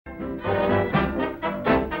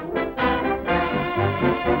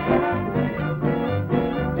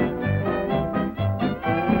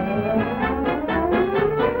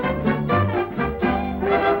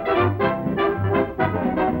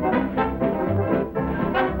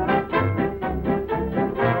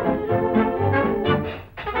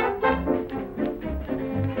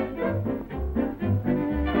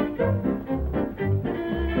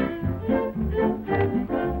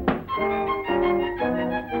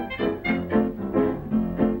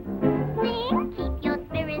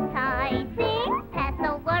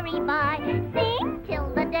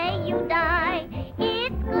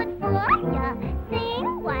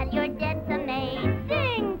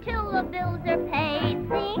parade.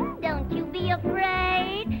 Sing, don't you be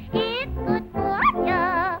afraid. It's good for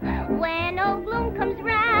ya. When old gloom comes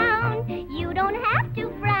round, you don't have to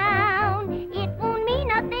frown. It won't mean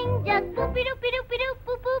nothing, just boopy-doopy-doopy-doop,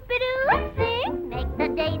 boop-boopy-doo. Sing, make the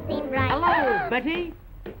day seem bright. Hello, Betty.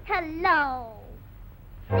 Hello.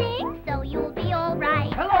 Sing, so you'll be all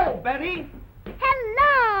right. Hello, Betty.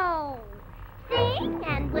 Hello. Sing,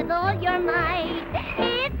 and with all your might,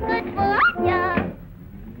 it's good for ya.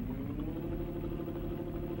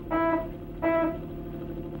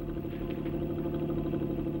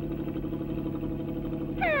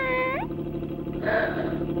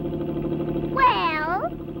 Well...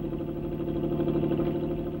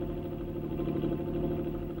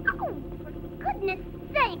 Oh, for goodness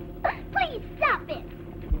sake, please stop it.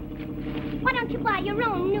 Why don't you buy your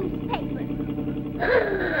own newspaper?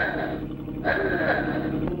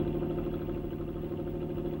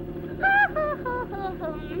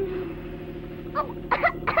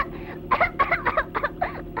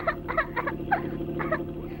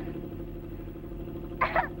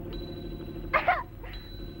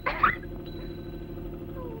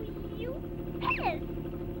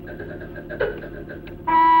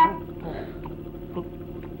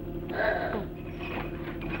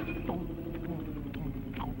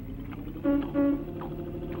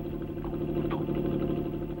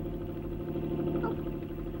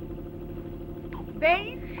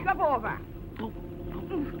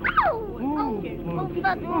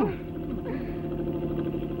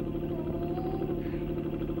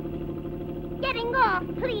 Getting off,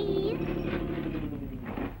 please.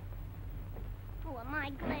 Oh, am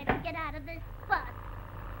I glad to get out of this bus.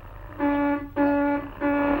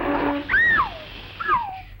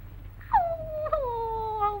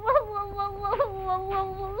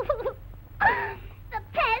 The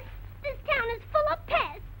pests. This town is full of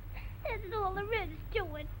pests. That's all there is to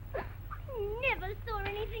it. I never saw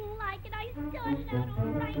anything like it. I started out all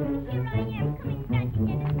right, and here I am coming back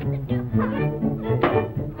again into such a hard.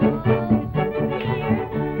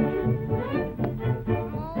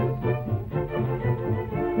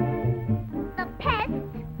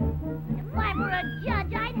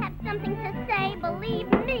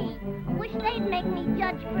 Make me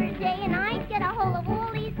judge for a day, and I'd get a hold of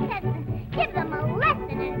all these pets and give them a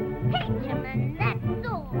lesson and teach them, and that's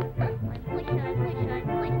all. I wish.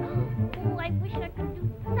 Oh, I wish I could do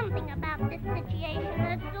something about this situation,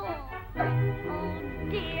 that's all. Oh,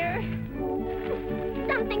 dear.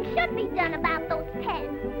 Something should be done about those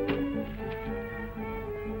pets.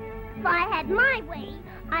 If I had my way,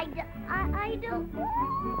 I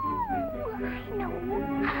know what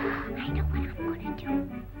I'm going to do.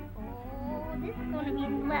 This is going to be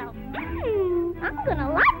swell. I'm going to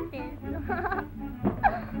like this.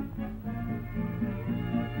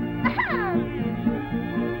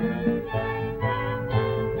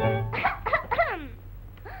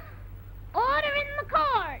 Order in the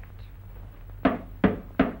cart.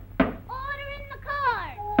 Order in the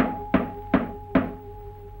cart.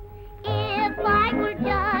 If I were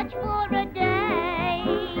judge for a day,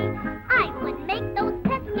 I would make those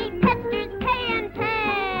pesky pesters pay and pay.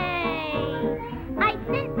 I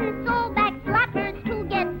sentence all back slackers to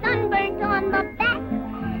get sunburnt on the back,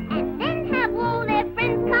 and then have all their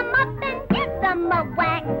friends come up and give them a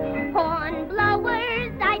whack. Horn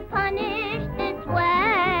blowers I punish this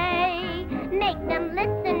way, make them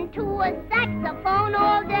listen to a saxophone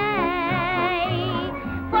all day.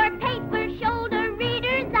 For paper shoulder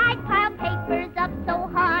readers I pile papers up so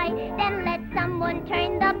high, then let someone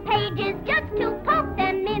turn the pages just to poke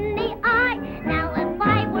them in the eye. Now if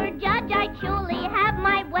I were judge I'd surely have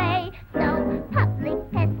my way. So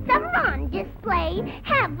public pests are on display.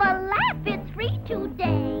 Have a laugh, it's free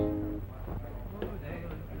today.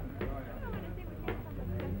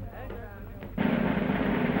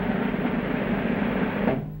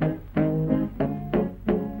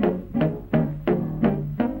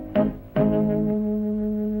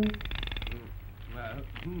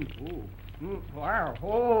 Wow.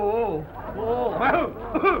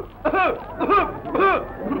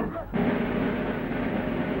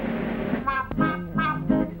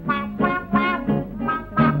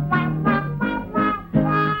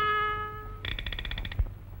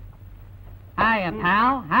 Hiya,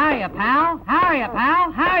 pal. Hiya, pal. Hiya,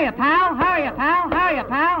 pal. Hiya, pal. Hiya, pal. Hiya,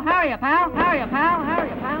 pal. Hiya, pal. Hiya, pal.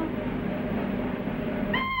 Hiya, pal.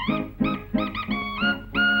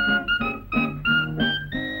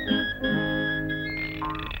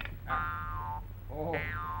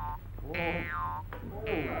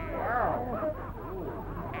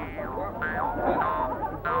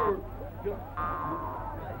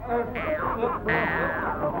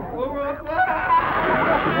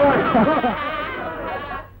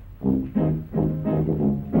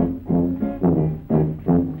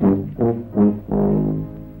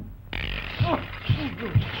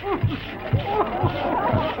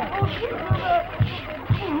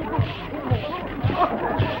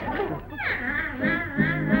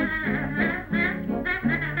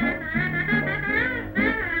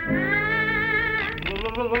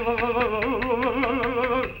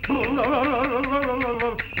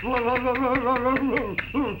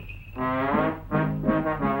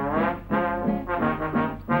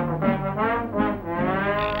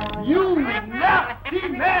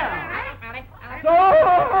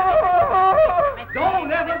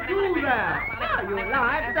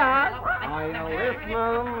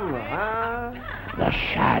 smell them, huh? The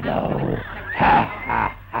shadow. Ha ha